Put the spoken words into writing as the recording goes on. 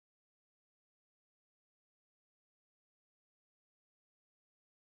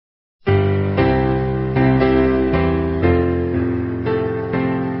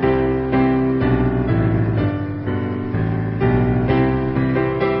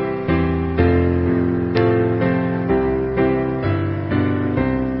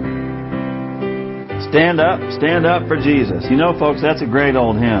Stand up for Jesus. You know, folks, that's a great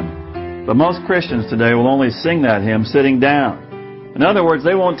old hymn. But most Christians today will only sing that hymn sitting down. In other words,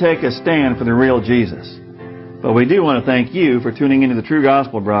 they won't take a stand for the real Jesus. But we do want to thank you for tuning into the True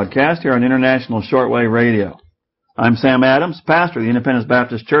Gospel broadcast here on International Shortwave Radio. I'm Sam Adams, pastor of the Independence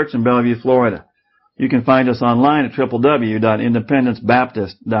Baptist Church in Bellevue, Florida. You can find us online at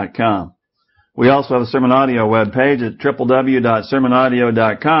www.independencebaptist.com. We also have a sermon audio webpage at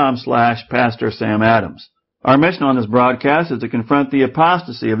www.sermonaudio.com/Pastor Sam Adams. Our mission on this broadcast is to confront the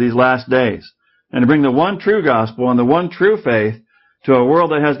apostasy of these last days and to bring the one true gospel and the one true faith to a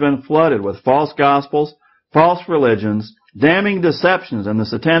world that has been flooded with false gospels, false religions, damning deceptions, and the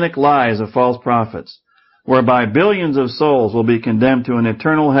satanic lies of false prophets, whereby billions of souls will be condemned to an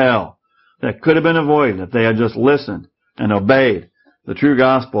eternal hell that could have been avoided if they had just listened and obeyed the true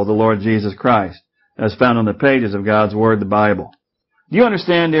gospel of the Lord Jesus Christ, as found on the pages of God's Word, the Bible. Do you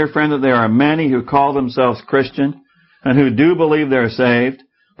understand, dear friend, that there are many who call themselves Christian and who do believe they're saved,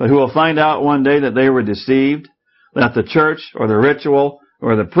 but who will find out one day that they were deceived, that the church or the ritual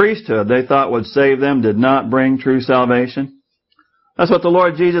or the priesthood they thought would save them did not bring true salvation? That's what the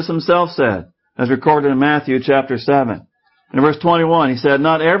Lord Jesus himself said, as recorded in Matthew chapter 7. In verse 21, he said,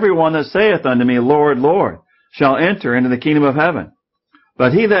 "Not every one that saith unto me, Lord, Lord, shall enter into the kingdom of heaven,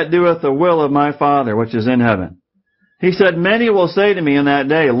 but he that doeth the will of my Father which is in heaven." He said, "Many will say to me in that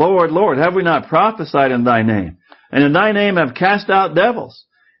day, Lord, Lord, have we not prophesied in thy name? And in thy name have cast out devils,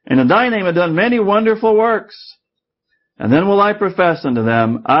 and in thy name have done many wonderful works. And then will I profess unto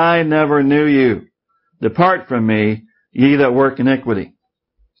them, I never knew you. Depart from me, ye that work iniquity."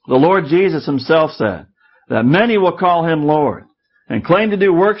 The Lord Jesus himself said that many will call him Lord and claim to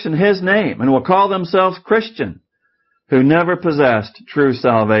do works in his name and will call themselves Christian, who never possessed true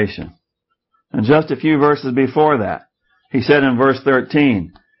salvation. And just a few verses before that, he said in verse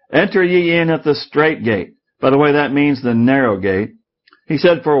 13, "Enter ye in at the strait gate." By the way, that means the narrow gate. He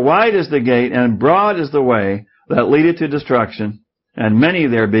said, "For wide is the gate, and broad is the way that leadeth to destruction, and many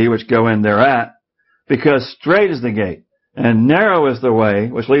there be which go in thereat. Because strait is the gate, and narrow is the way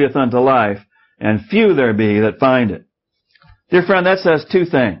which leadeth unto life, and few there be that find it." Dear friend, that says two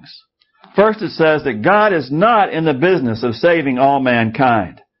things. First, it says that God is not in the business of saving all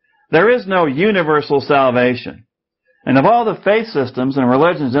mankind. There is no universal salvation. And of all the faith systems and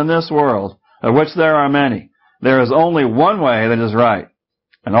religions in this world, of which there are many, there is only one way that is right,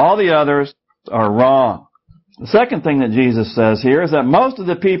 and all the others are wrong. The second thing that Jesus says here is that most of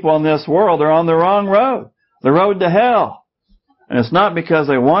the people in this world are on the wrong road, the road to hell. And it's not because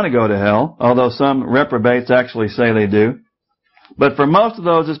they want to go to hell, although some reprobates actually say they do. But for most of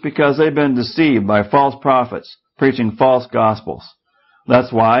those, it's because they've been deceived by false prophets preaching false gospels.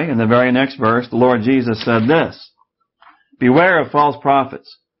 That's why, in the very next verse, the Lord Jesus said this, "Beware of false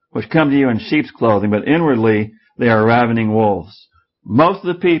prophets, which come to you in sheep's clothing, but inwardly they are ravening wolves." Most of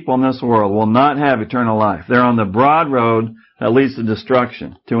the people in this world will not have eternal life. They're on the broad road that leads to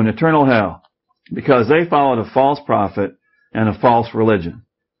destruction, to an eternal hell, because they followed a false prophet and a false religion.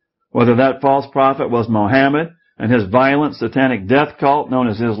 Whether that false prophet was Mohammed and his violent satanic death cult known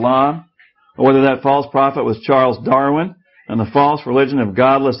as Islam, or whether that false prophet was Charles Darwin and the false religion of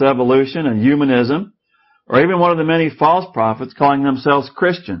godless evolution and humanism, or even one of the many false prophets calling themselves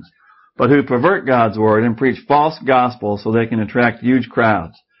Christians, but who pervert God's word and preach false gospels so they can attract huge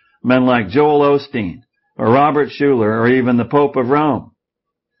crowds, men like Joel Osteen, or Robert Schuller, or even the Pope of Rome.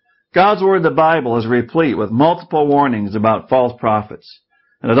 God's word, the Bible, is replete with multiple warnings about false prophets.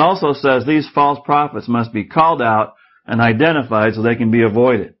 And it also says these false prophets must be called out and identified so they can be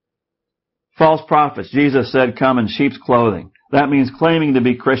avoided. False prophets, Jesus said, come in sheep's clothing. That means claiming to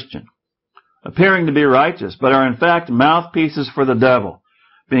be Christian, appearing to be righteous, but are in fact mouthpieces for the devil,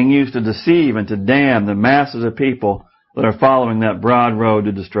 being used to deceive and to damn the masses of people that are following that broad road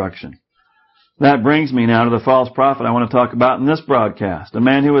to destruction. That brings me now to the false prophet I want to talk about in this broadcast, a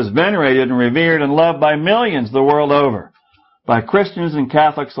man who is venerated and revered and loved by millions the world over, by Christians and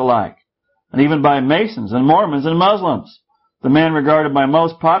Catholics alike, and even by Masons and Mormons and Muslims. The man regarded by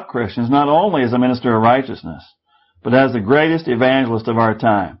most pop Christians not only as a minister of righteousness, but as the greatest evangelist of our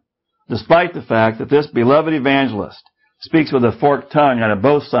time, despite the fact that this beloved evangelist speaks with a forked tongue out of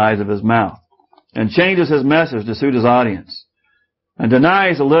both sides of his mouth, and changes his message to suit his audience, and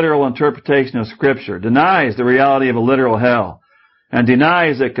denies a literal interpretation of Scripture, denies the reality of a literal hell, and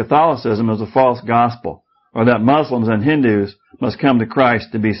denies that Catholicism is a false gospel, or that Muslims and Hindus must come to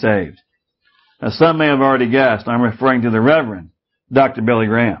Christ to be saved. As some may have already guessed, I'm referring to the Reverend Dr. Billy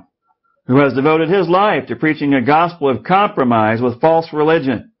Graham, who has devoted his life to preaching a gospel of compromise with false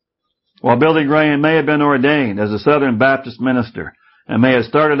religion. While Billy Graham may have been ordained as a Southern Baptist minister and may have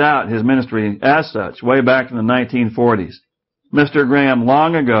started out his ministry as such way back in the 1940s. Mr. Graham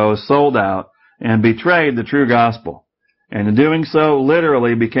long ago sold out and betrayed the true gospel, and in doing so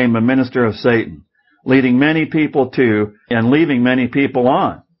literally became a minister of Satan, leading many people to and leaving many people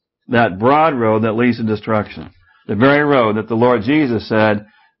on that broad road that leads to destruction, the very road that the Lord Jesus said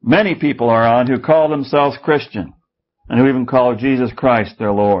many people are on who call themselves Christian and who even call Jesus Christ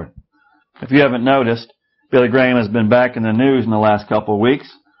their Lord. If you haven't noticed, Billy Graham has been back in the news in the last couple of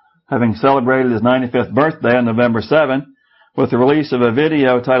weeks, having celebrated his 95th birthday on November 7th with the release of a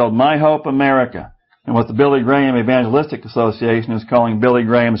video titled My Hope America, and what the Billy Graham Evangelistic Association is calling Billy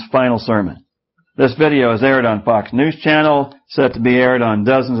Graham's final sermon. This video is aired on Fox News Channel, set to be aired on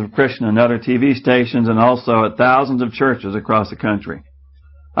dozens of Christian and other TV stations, and also at thousands of churches across the country.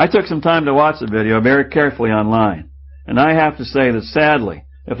 I took some time to watch the video very carefully online, and I have to say that sadly,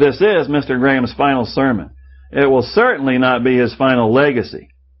 if this is Mr. Graham's final sermon, it will certainly not be his final legacy.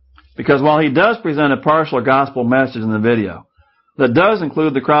 Because while he does present a partial gospel message in the video that does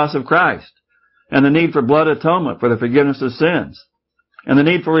include the cross of Christ and the need for blood atonement for the forgiveness of sins and the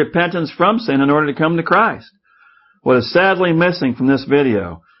need for repentance from sin in order to come to Christ, what is sadly missing from this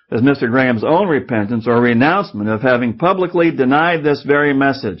video is Mr. Graham's own repentance or renouncement of having publicly denied this very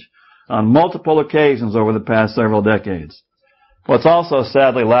message on multiple occasions over the past several decades. What's also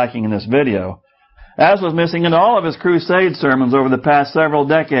sadly lacking in this video, as was missing in all of his crusade sermons over the past several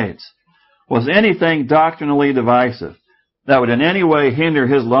decades, was anything doctrinally divisive that would in any way hinder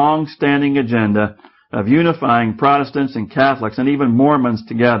his long-standing agenda of unifying Protestants and Catholics and even Mormons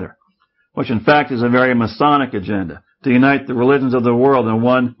together, which in fact is a very Masonic agenda, to unite the religions of the world in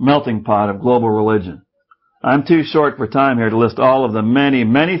one melting pot of global religion. I'm too short for time here to list all of the many,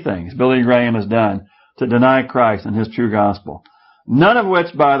 many things Billy Graham has done to deny Christ and his true gospel, none of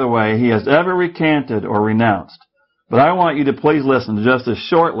which, by the way, he has ever recanted or renounced. But I want you to please listen to just a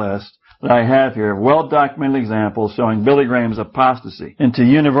short list that I have here of well-documented examples showing Billy Graham's apostasy into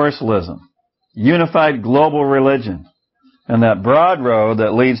universalism, unified global religion, and that broad road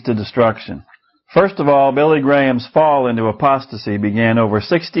that leads to destruction. First of all, Billy Graham's fall into apostasy began over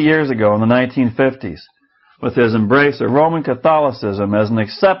 60 years ago in the 1950s with his embrace of Roman Catholicism as an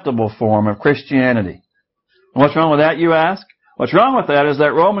acceptable form of Christianity. And what's wrong with that, you ask? What's wrong with that is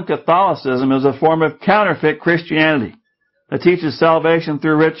that Roman Catholicism is a form of counterfeit Christianity that teaches salvation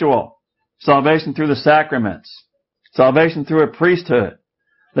through ritual, salvation through the sacraments, salvation through a priesthood,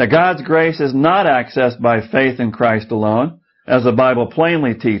 that God's grace is not accessed by faith in Christ alone, as the Bible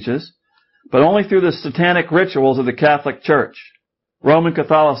plainly teaches, but only through the satanic rituals of the Catholic Church. Roman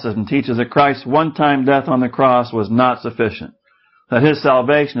Catholicism teaches that Christ's one-time death on the cross was not sufficient, that his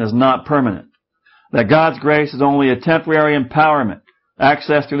salvation is not permanent, that God's grace is only a temporary empowerment,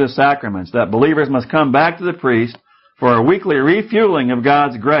 accessed through the sacraments, that believers must come back to the priest for a weekly refueling of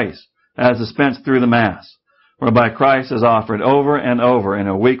God's grace as dispensed through the Mass, whereby Christ is offered over and over in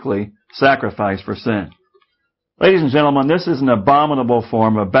a weekly sacrifice for sin. Ladies and gentlemen, this is an abominable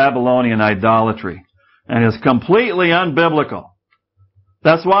form of Babylonian idolatry and is completely unbiblical.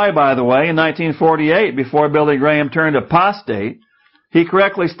 That's why, by the way, in 1948, before Billy Graham turned apostate, he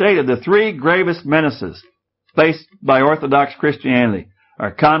correctly stated the three gravest menaces faced by Orthodox Christianity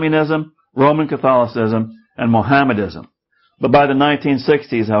are communism, Roman Catholicism, and Mohammedism. But by the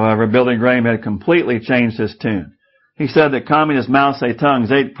 1960s, however, Billy Graham had completely changed his tune. He said that communist Mao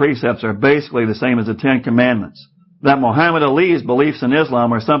Zedong's 8 precepts are basically the same as the 10 Commandments, that Muhammad Ali's beliefs in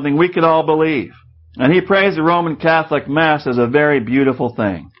Islam are something we could all believe, and he praised the Roman Catholic Mass as a very beautiful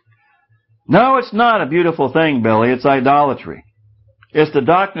thing. No, it's not a beautiful thing, Billy. It's idolatry. It's the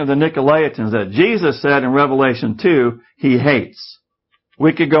doctrine of the Nicolaitans that Jesus said in Revelation 2 he hates.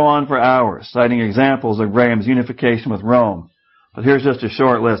 We could go on for hours, citing examples of Graham's unification with Rome. But here's just a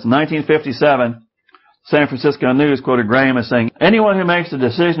short list. In 1957, San Francisco News quoted Graham as saying, "Anyone who makes a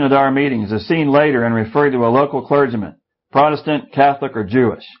decision at our meetings is seen later and referred to a local clergyman, Protestant, Catholic, or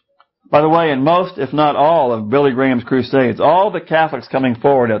Jewish." By the way, in most, if not all, of Billy Graham's crusades, all the Catholics coming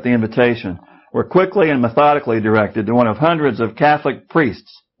forward at the invitation were quickly and methodically directed to one of hundreds of Catholic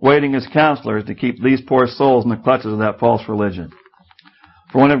priests waiting as counselors to keep these poor souls in the clutches of that false religion.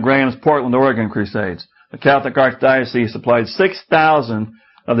 For one of Graham's Portland, Oregon crusades, the Catholic Archdiocese supplied 6,000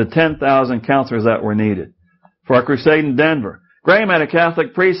 of the 10,000 counselors that were needed. For a crusade in Denver, Graham had a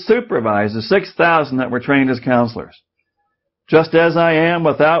Catholic priest supervise the 6,000 that were trained as counselors. "Just as I am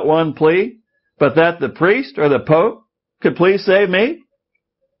without one plea, but that the priest or the Pope could please save me?"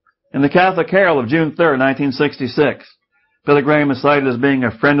 In the Catholic Herald of June 3, 1966, Billy Graham is cited as being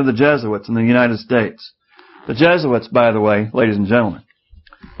a friend of the Jesuits in the United States. The Jesuits, by the way, ladies and gentlemen,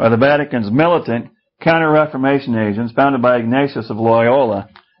 are the Vatican's militant Counter-Reformation agents founded by Ignatius of Loyola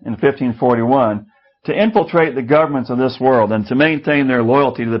in 1541 to infiltrate the governments of this world and to maintain their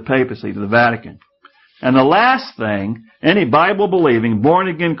loyalty to the papacy, to the Vatican. And the last thing any Bible-believing,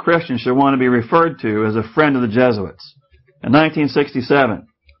 born-again Christian should want to be referred to as a friend of the Jesuits. In 1967,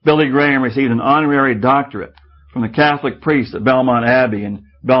 Billy Graham received an honorary doctorate from the Catholic priest at Belmont Abbey in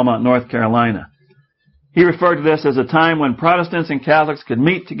Belmont, North Carolina. He referred to this as a time when Protestants and Catholics could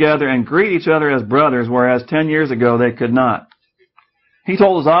meet together and greet each other as brothers, whereas 10 years ago they could not. He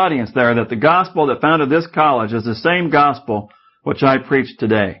told his audience there that the gospel that founded this college is the same gospel which I preach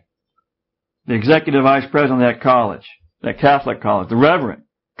today. The executive vice president of that college, that Catholic college, the Reverend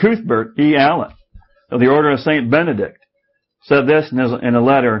Cuthbert E. Allen of the Order of St. Benedict, said this in a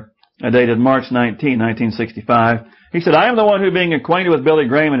letter dated March 19, 1965. He said, "I am the one who, being acquainted with Billy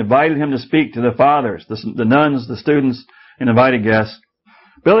Graham, invited him to speak to the fathers, the nuns, the students, and invited guests.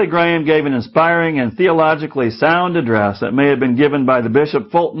 Billy Graham gave an inspiring and theologically sound address that may have been given by the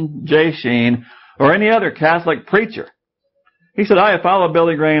Bishop Fulton J. Sheen or any other Catholic preacher. He said, I have followed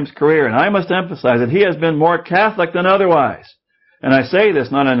Billy Graham's career, and I must emphasize that he has been more Catholic than otherwise. And I say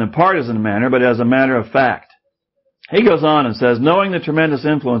this not in a partisan manner, but as a matter of fact." He goes on and says, "Knowing the tremendous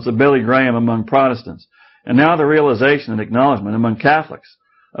influence of Billy Graham among Protestants, and now the realization and acknowledgement among Catholics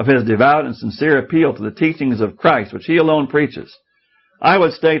of his devout and sincere appeal to the teachings of Christ, which he alone preaches, I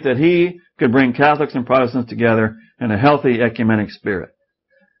would state that he could bring Catholics and Protestants together in a healthy ecumenic spirit."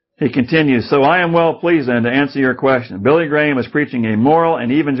 He continues, "So I am well pleased then to answer your question. Billy Graham is preaching a moral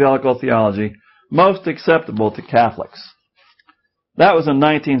and evangelical theology most acceptable to Catholics." That was in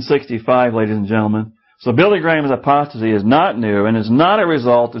 1965, ladies and gentlemen. So Billy Graham's apostasy is not new and is not a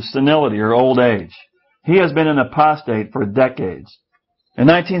result of senility or old age. He has been an apostate for decades. In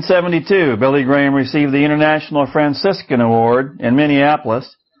 1972, Billy Graham received the International Franciscan Award in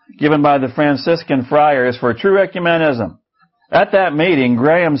Minneapolis, given by the Franciscan Friars for true ecumenism. At that meeting,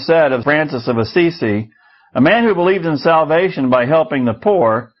 Graham said of Francis of Assisi, a man who believed in salvation by helping the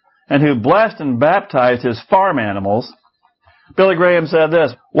poor and who blessed and baptized his farm animals, Billy Graham said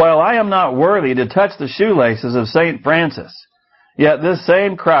this, "While I am not worthy to touch the shoelaces of St. Francis, yet this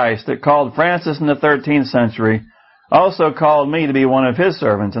same Christ that called Francis in the 13th century also called me to be one of his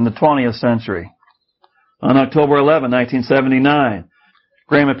servants in the 20th century." On October 11, 1979,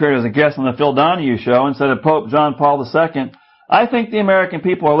 Graham appeared as a guest on the Phil Donahue Show and said of Pope John Paul II, "I think the American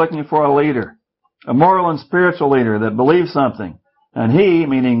people are looking for a leader, a moral and spiritual leader that believes something, and he,"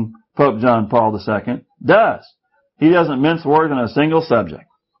 meaning Pope John Paul II, "does. He doesn't mince words on a single subject."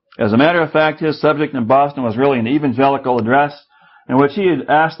 As a matter of fact, his subject in Boston was really an evangelical address in which he had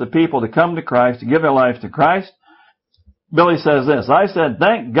asked the people to come to Christ, to give their lives to Christ. Billy says this, "I said,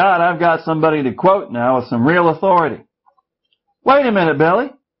 thank God I've got somebody to quote now with some real authority." Wait a minute, Billy.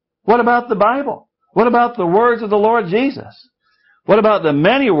 What about the Bible? What about the words of the Lord Jesus? What about the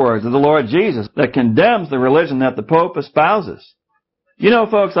many words of the Lord Jesus that condemns the religion that the Pope espouses? You know,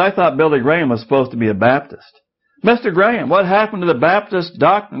 folks, I thought Billy Graham was supposed to be a Baptist. Mr. Graham, what happened to the Baptist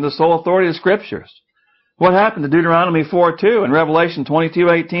doctrine of the sole authority of the Scriptures? What happened to Deuteronomy 4:2 and Revelation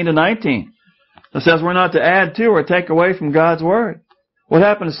 22:18-19 that says we're not to add to or take away from God's Word? What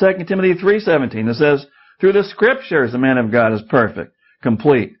happened to 2 Timothy 3:17 that says, through the Scriptures the man of God is perfect,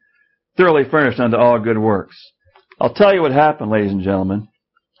 complete, thoroughly furnished unto all good works? I'll tell you what happened, ladies and gentlemen.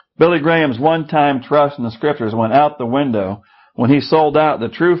 Billy Graham's one-time trust in the Scriptures went out the window when he sold out the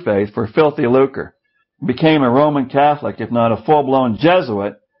true faith for filthy lucre, became a Roman Catholic, if not a full-blown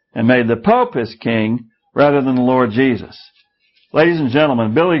Jesuit, and made the Pope his king rather than the Lord Jesus. Ladies and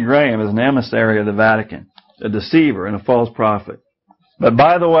gentlemen, Billy Graham is an emissary of the Vatican, a deceiver and a false prophet. But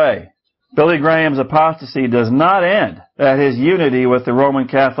by the way, Billy Graham's apostasy does not end at his unity with the Roman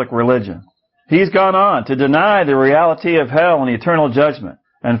Catholic religion. He's gone on to deny the reality of hell and eternal judgment,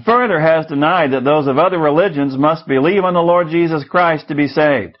 and further has denied that those of other religions must believe on the Lord Jesus Christ to be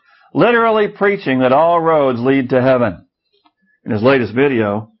saved, literally preaching that all roads lead to heaven. In his latest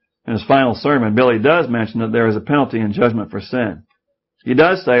video, in his final sermon, Billy does mention that there is a penalty and judgment for sin. He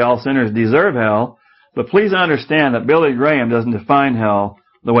does say all sinners deserve hell, but please understand that Billy Graham doesn't define hell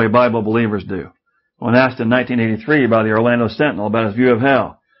the way Bible believers do. When asked in 1983 by the Orlando Sentinel about his view of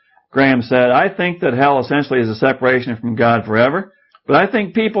hell, Graham said, "I think that hell essentially is a separation from God forever, but I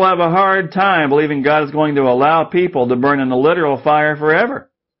think people have a hard time believing God is going to allow people to burn in the literal fire forever,"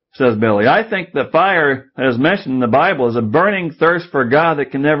 says Billy. "I think the fire that is mentioned in the Bible is a burning thirst for God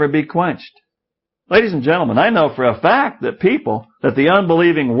that can never be quenched." Ladies and gentlemen, I know for a fact that the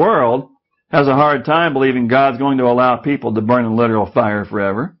unbelieving world has a hard time believing God's going to allow people to burn in literal fire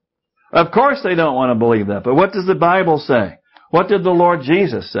forever. Of course they don't want to believe that, but what does the Bible say? What did the Lord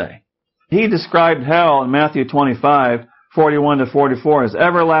Jesus say? He described hell in Matthew 25:41-44 as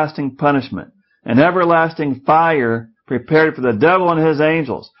everlasting punishment, an everlasting fire prepared for the devil and his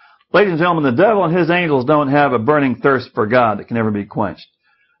angels. Ladies and gentlemen, the devil and his angels don't have a burning thirst for God that can never be quenched.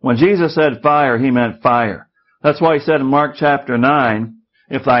 When Jesus said fire, he meant fire. That's why he said in Mark chapter 9,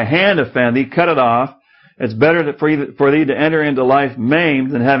 if thy hand offend thee, cut it off. It's better for thee to enter into life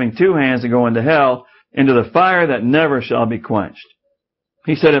maimed than having two hands to go into hell, into the fire that never shall be quenched.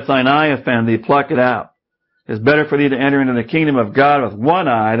 He said, if thine eye offend thee, pluck it out. It's better for thee to enter into the kingdom of God with one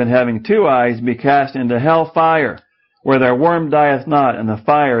eye than having two eyes be cast into hell fire, where their worm dieth not and the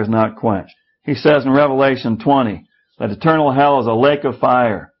fire is not quenched. He says in Revelation 20 that eternal hell is a lake of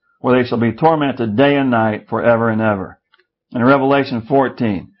fire, where they shall be tormented day and night forever and ever. In Revelation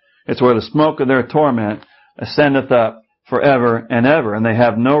 14, it's where the smoke of their torment ascendeth up forever and ever, and they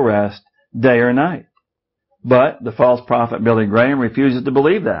have no rest day or night. But the false prophet Billy Graham refuses to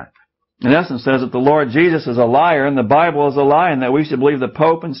believe that. In essence, says that the Lord Jesus is a liar and the Bible is a lie, and that we should believe the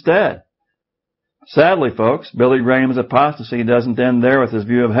Pope instead. Sadly, folks, Billy Graham's apostasy doesn't end there with his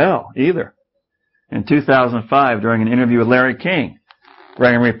view of hell either. In 2005, during an interview with Larry King,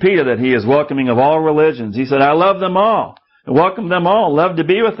 Graham repeated that he is welcoming of all religions. He said, I love them all. I welcome them all. Love to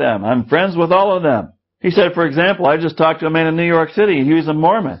be with them. I'm friends with all of them. He said, for example, I just talked to a man in New York City. He was a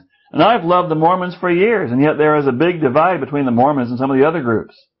Mormon. And I've loved the Mormons for years, and yet there is a big divide between the Mormons and some of the other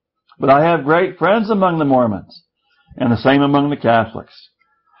groups. But I have great friends among the Mormons, and the same among the Catholics.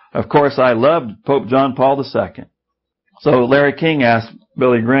 Of course, I loved Pope John Paul II. So Larry King asked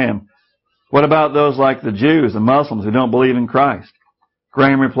Billy Graham, what about those like the Jews and Muslims who don't believe in Christ?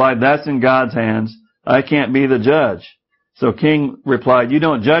 Graham replied, that's in God's hands. I can't be the judge. So King replied, you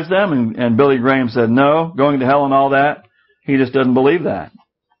don't judge them? And Billy Graham said, no, going to hell and all that. He just doesn't believe that.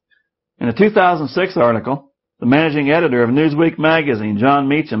 In a 2006 article, the managing editor of Newsweek magazine, John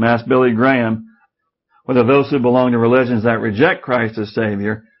Meacham, asked Billy Graham whether those who belong to religions that reject Christ as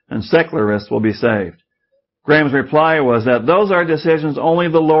Savior and secularists will be saved. Graham's reply was that those are decisions only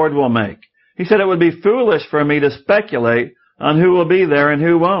the Lord will make. He said it would be foolish for me to speculate on who will be there and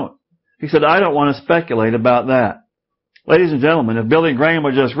who won't. He said, I don't want to speculate about that. Ladies and gentlemen, if Billy Graham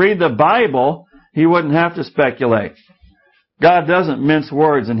would just read the Bible, he wouldn't have to speculate. God doesn't mince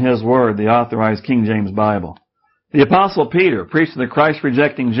words in His Word, the authorized King James Bible. The Apostle Peter preached to the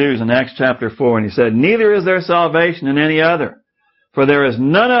Christ-rejecting Jews in Acts chapter 4, and he said, neither is there salvation in any other, for there is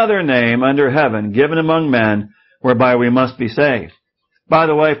none other name under heaven given among men whereby we must be saved. By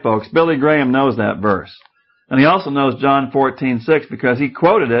the way, folks, Billy Graham knows that verse. And he also knows John 14:6 because he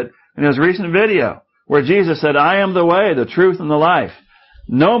quoted it in his recent video, where Jesus said, I am the way, the truth, and the life.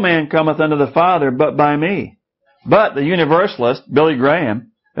 No man cometh unto the Father but by me. But the universalist, Billy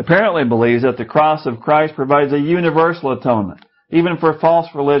Graham, apparently believes that the cross of Christ provides a universal atonement, even for false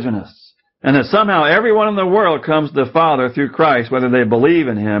religionists, and that somehow everyone in the world comes to the Father through Christ, whether they believe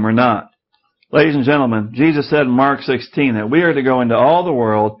in Him or not. Ladies and gentlemen, Jesus said in Mark 16 that we are to go into all the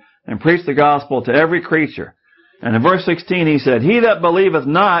world and preach the gospel to every creature. And in verse 16 He said, he that believeth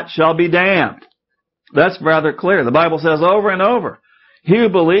not shall be damned. That's rather clear. The Bible says over and over, he who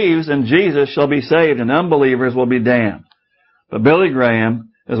believes in Jesus shall be saved, and unbelievers will be damned. But Billy Graham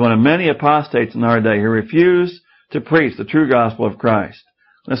is one of many apostates in our day who refuse to preach the true gospel of Christ.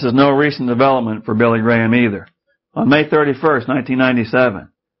 This is no recent development for Billy Graham either. On May 31st, 1997,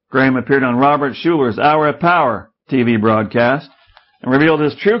 Graham appeared on Robert Schuller's Hour of Power TV broadcast and revealed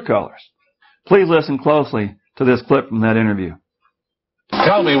his true colors. Please listen closely to this clip from that interview.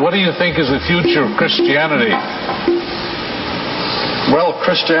 Tell me, what do you think is the future of Christianity? Well,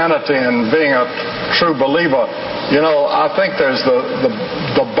 Christianity and being a true believer, I think there's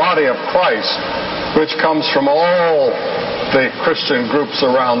the body of Christ, which comes from all the Christian groups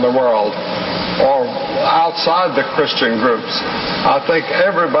around the world, or outside the Christian groups. I think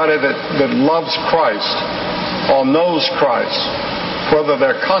everybody that loves Christ or knows Christ, whether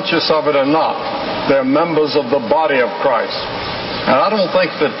they're conscious of it or not, they're members of the body of Christ. And I don't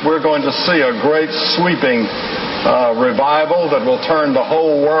think that we're going to see a great sweeping revival that will turn the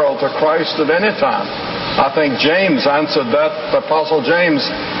whole world to Christ at any time. I think James answered that, the Apostle James,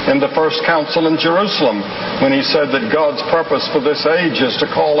 in the first council in Jerusalem, when he said that God's purpose for this age is to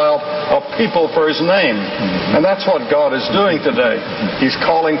call out a people for His name. And that's what God is doing today. He's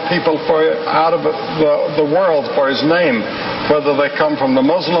calling people out of the world for His name, whether they come from the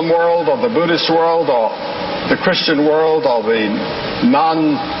Muslim world or the Buddhist world or the Christian world or the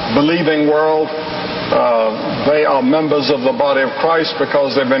non-believing world. They are members of the body of Christ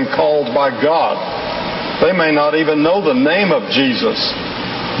because they've been called by God. They may not even know the name of Jesus,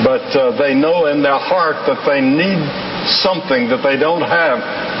 but they know in their heart that they need something that they don't have,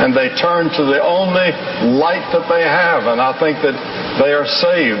 and they turn to the only light that they have. And I think that they are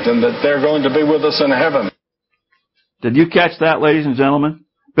saved and that they're going to be with us in heaven. Did you catch that, ladies and gentlemen?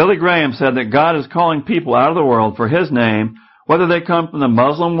 Billy Graham said that God is calling people out of the world for His name, whether they come from the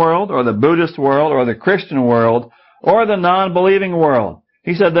Muslim world or the Buddhist world or the Christian world or the non-believing world.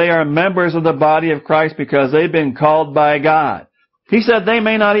 He said they are members of the body of Christ because they've been called by God. He said they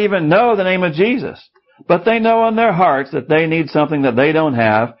may not even know the name of Jesus, but they know in their hearts that they need something that they don't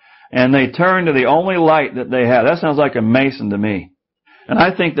have, and they turn to the only light that they have. That sounds like a Mason to me. And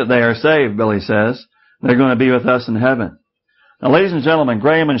I think that they are saved, Billy says. They're going to be with us in heaven. Now, ladies and gentlemen,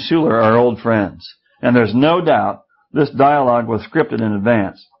 Graham and Schuller are old friends, and there's no doubt this dialogue was scripted in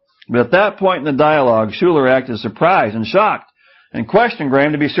advance. But at that point in the dialogue, Schuller acted surprised and shocked and questioned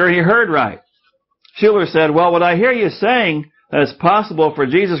Graham to be sure he heard right. Schuller said, "Well, what I hear you saying, that it's possible for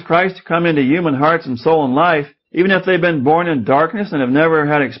Jesus Christ to come into human hearts and soul and life, even if they've been born in darkness and have never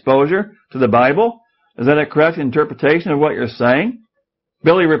had exposure to the Bible? Is that a correct interpretation of what you're saying?"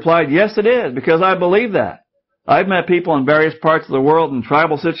 Billy replied, "Yes, it is, because I believe that. I've met people in various parts of the world in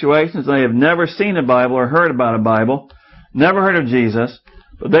tribal situations, and they have never seen a Bible or heard about a Bible, never heard of Jesus,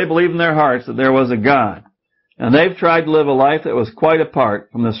 but they believe in their hearts that there was a God. And they've tried to live a life that was quite apart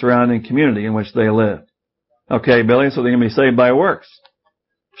from the surrounding community in which they lived." Okay, Billy, so they're going to be saved by works.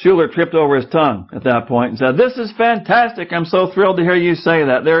 Schuller tripped over his tongue at that point and said, "This is fantastic. I'm so thrilled to hear you say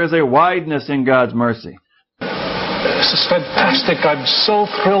that. There is a wideness in God's mercy." This is fantastic. I'm so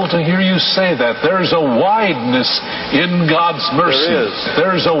thrilled to hear you say that. There's a wideness in God's mercy. There is.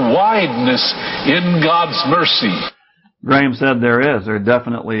 There's a wideness in God's mercy. Graham said there is. There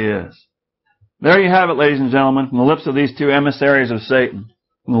definitely is. There you have it, ladies and gentlemen, from the lips of these two emissaries of Satan,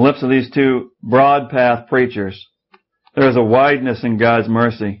 from the lips of these two broad path preachers. There is a wideness in God's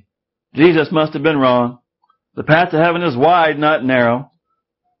mercy. Jesus must have been wrong. The path to heaven is wide, not narrow.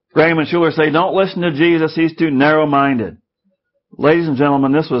 Graham and Schuller say, don't listen to Jesus, he's too narrow-minded. Ladies and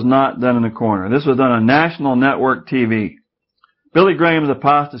gentlemen, this was not done in a corner. This was done on national network TV. Billy Graham's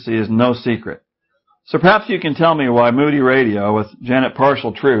apostasy is no secret. So perhaps you can tell me why Moody Radio, with Janet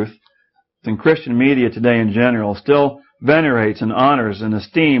Partial Truth, and Christian media today in general, still venerates and honors and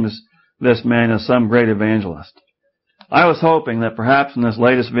esteems this man as some great evangelist. I was hoping that perhaps in this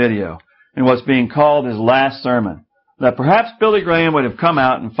latest video, in what's being called his last sermon, that perhaps Billy Graham would have come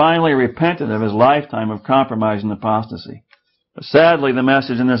out and finally repented of his lifetime of compromise and apostasy. But sadly, the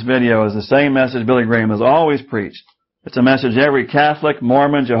message in this video is the same message Billy Graham has always preached. It's a message every Catholic,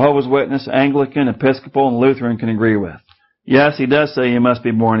 Mormon, Jehovah's Witness, Anglican, Episcopal, and Lutheran can agree with. Yes, he does say you must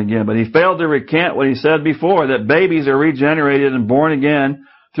be born again, but he failed to recant what he said before, that babies are regenerated and born again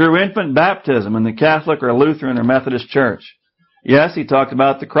through infant baptism in the Catholic or Lutheran or Methodist Church. Yes, he talked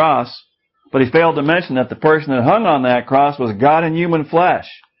about the cross, but he failed to mention that the person that hung on that cross was God in human flesh,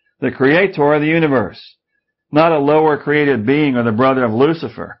 the creator of the universe, not a lower created being or the brother of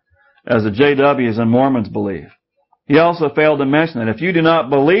Lucifer, as the JWs and Mormons believe. He also failed to mention that if you do not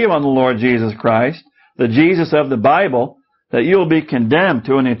believe on the Lord Jesus Christ, the Jesus of the Bible, that you will be condemned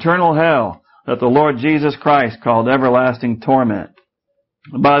to an eternal hell that the Lord Jesus Christ called everlasting torment.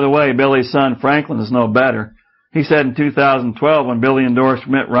 And by the way, Billy's son Franklin is no better. He said in 2012, when Billy endorsed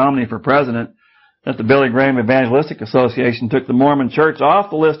Mitt Romney for president, that the Billy Graham Evangelistic Association took the Mormon Church off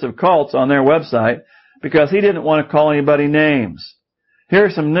the list of cults on their website because he didn't want to call anybody names.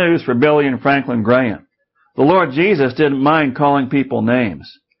 Here's some news for Billy and Franklin Graham. The Lord Jesus didn't mind calling people names.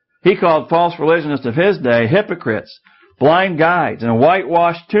 He called false religionists of his day hypocrites, blind guides, and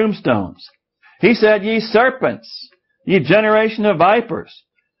whitewashed tombstones. He said, "Ye serpents, ye generation of vipers,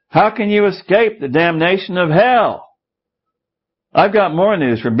 how can you escape the damnation of hell?" I've got more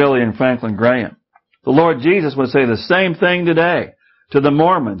news for Billy and Franklin Graham. The Lord Jesus would say the same thing today to the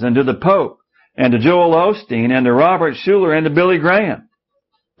Mormons and to the Pope and to Joel Osteen and to Robert Schuller and to Billy Graham.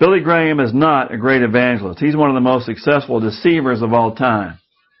 Billy Graham is not a great evangelist. He's one of the most successful deceivers of all time.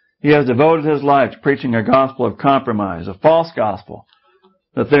 He has devoted his life to preaching a gospel of compromise, a false gospel,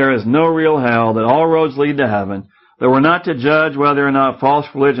 that there is no real hell, that all roads lead to heaven, that we're not to judge whether or not false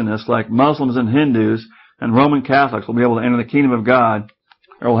religionists like Muslims and Hindus and Roman Catholics will be able to enter the kingdom of God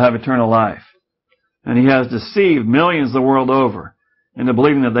or will have eternal life. And he has deceived millions the world over into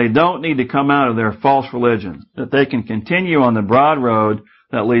believing that they don't need to come out of their false religion, that they can continue on the broad road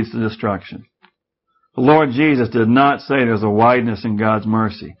that leads to destruction. The Lord Jesus did not say there's a wideness in God's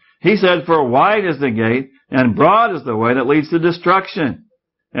mercy. He said, "For wide is the gate, and broad is the way that leads to destruction,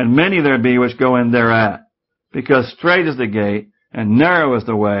 and many there be which go in thereat. Because strait is the gate, and narrow is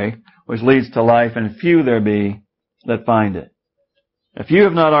the way which leads to life, and few there be that find it." If you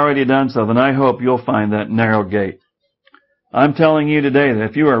have not already done so, then I hope you'll find that narrow gate. I'm telling you today that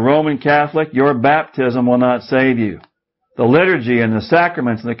if you are Roman Catholic, your baptism will not save you. The liturgy and the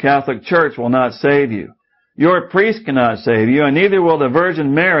sacraments in the Catholic Church will not save you. Your priest cannot save you, and neither will the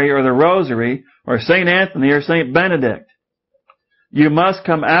Virgin Mary or the Rosary or St. Anthony or St. Benedict. You must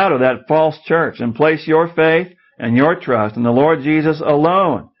come out of that false church and place your faith and your trust in the Lord Jesus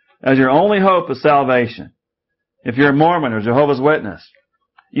alone as your only hope of salvation. If you're a Mormon or Jehovah's Witness,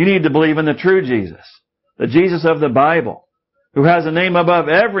 you need to believe in the true Jesus, the Jesus of the Bible, who has a name above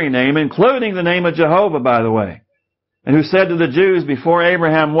every name, including the name of Jehovah, by the way, and who said to the Jews before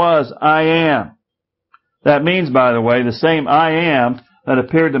Abraham was, I am. That means, by the way, the same I am that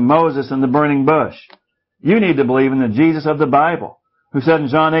appeared to Moses in the burning bush. You need to believe in the Jesus of the Bible, who said in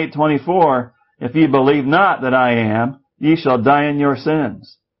John 8:24, if ye believe not that I am, ye shall die in your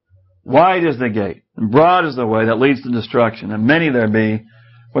sins. Wide is the gate, and broad is the way that leads to destruction, and many there be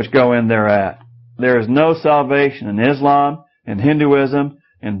which go in thereat. There is no salvation in Islam, in Hinduism,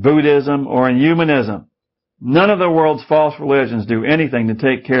 in Buddhism, or in humanism. None of the world's false religions do anything to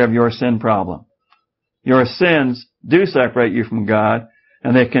take care of your sin problem. Your sins do separate you from God,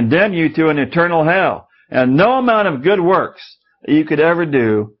 and they condemn you to an eternal hell. And no amount of good works that you could ever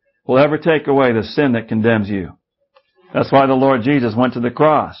do will ever take away the sin that condemns you. That's why the Lord Jesus went to the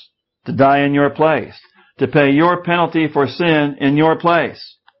cross, to die in your place, to pay your penalty for sin in your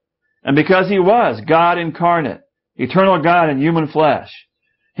place. And because He was God incarnate, eternal God in human flesh,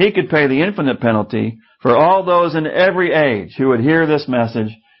 He could pay the infinite penalty for all those in every age who would hear this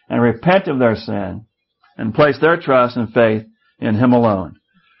message and repent of their sin and place their trust and faith in Him alone.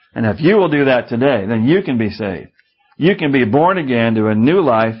 And if you will do that today, then you can be saved. You can be born again to a new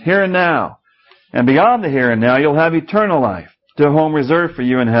life here and now. And beyond the here and now, you'll have eternal life, to a home reserved for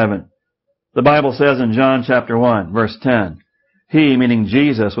you in heaven. The Bible says in John chapter 1, verse 10, He, meaning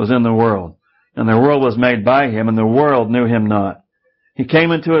Jesus, was in the world, and the world was made by Him, and the world knew Him not. He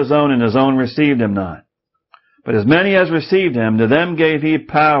came into His own, and His own received Him not. But as many as received Him, to them gave He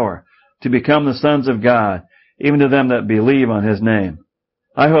power to become the sons of God, even to them that believe on His name.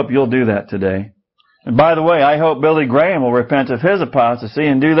 I hope you'll do that today. And by the way, I hope Billy Graham will repent of his apostasy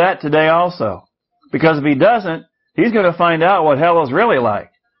and do that today also. Because if he doesn't, he's going to find out what hell is really like,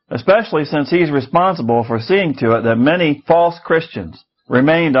 especially since he's responsible for seeing to it that many false Christians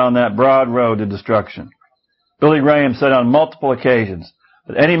remained on that broad road to destruction. Billy Graham said on multiple occasions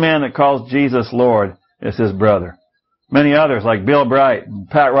that any man that calls Jesus Lord is his brother. Many others, like Bill Bright and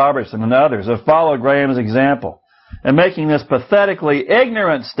Pat Robertson and others, have followed Graham's example in making this pathetically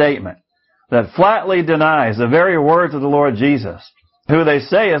ignorant statement that flatly denies the very words of the Lord Jesus, who they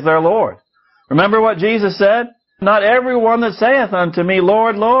say is their Lord. Remember what Jesus said? Not everyone that saith unto me,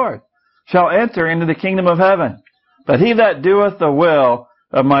 Lord, Lord, shall enter into the kingdom of heaven, but he that doeth the will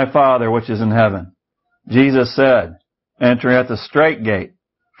of my Father which is in heaven. Jesus said, enter at the strait gate,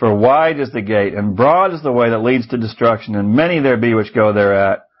 for wide is the gate, and broad is the way that leads to destruction, and many there be which go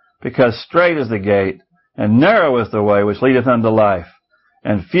thereat, because strait is the gate, and narrow is the way which leadeth unto life,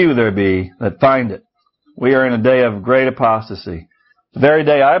 and few there be that find it. We are in a day of great apostasy, the very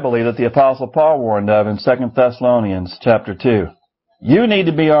day I believe that the Apostle Paul warned of in 2 Thessalonians chapter 2. You need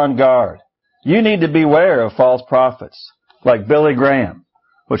to be on guard. You need to beware of false prophets, like Billy Graham,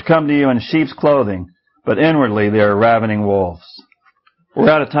 which come to you in sheep's clothing, but inwardly they are ravening wolves. We're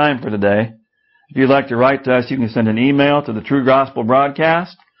out of time for today. If you'd like to write to us, you can send an email to the True Gospel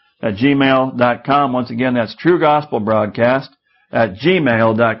Broadcast at gmail.com. Once again, that's True Gospel Broadcast at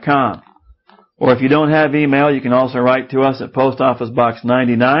gmail.com. Or if you don't have email, you can also write to us at Post Office Box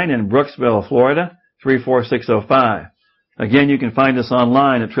 99 in Brooksville, Florida, 34605. Again, you can find us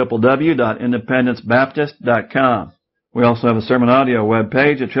online at www.independencebaptist.com. We also have a sermon audio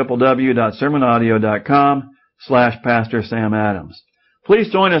webpage at www.sermonaudio.com/Pastor Sam Adams. Please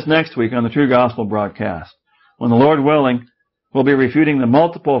join us next week on the True Gospel Broadcast, when the Lord willing, we'll be refuting the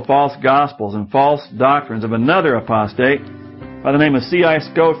multiple false gospels and false doctrines of another apostate by the name of C.I.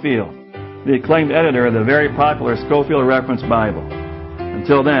 Scofield, the acclaimed editor of the very popular Scofield Reference Bible.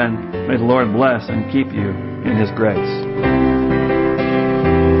 Until then, may the Lord bless and keep you in His grace.